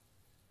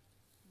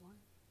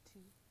2,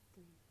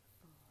 3,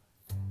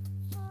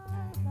 4. I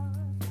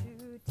love to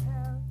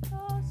tell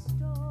the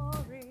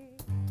story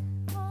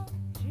of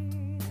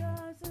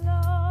Jesus'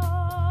 love.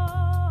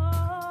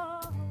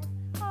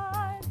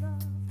 I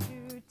love to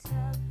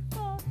tell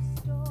the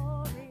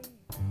story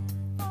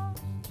of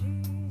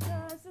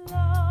Jesus'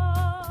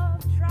 love.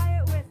 Try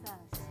it with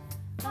us.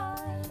 I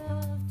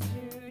love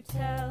to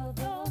tell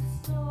the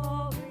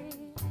story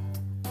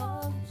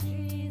of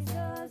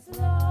Jesus'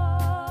 love.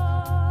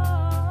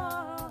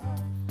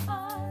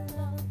 I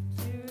love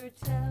to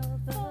tell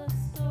the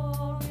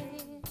story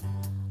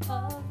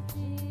of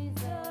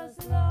Jesus'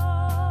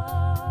 love.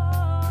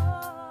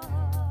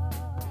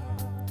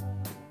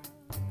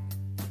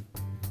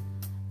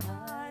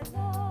 I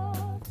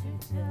love to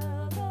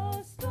tell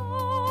the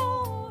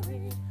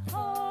story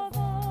of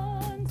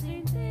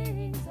unseen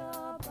things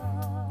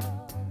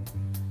above,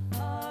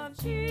 of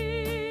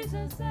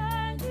Jesus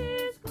and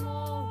His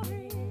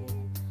glory,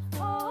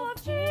 of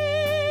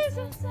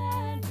Jesus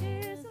and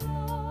His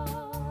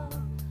love.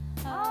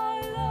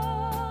 I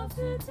love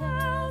to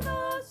tell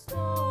the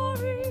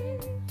story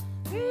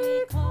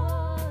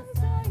because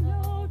I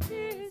know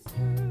 'tis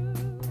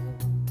true.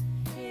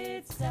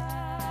 It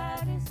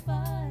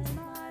satisfies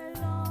my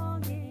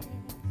longings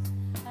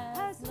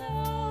as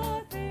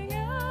nothing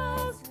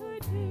else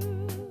could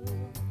do.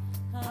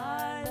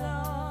 I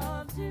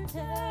love to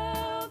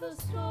tell the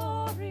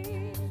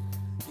story,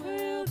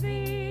 'twill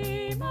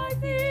be my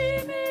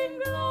theme in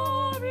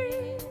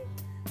glory,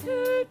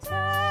 to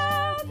tell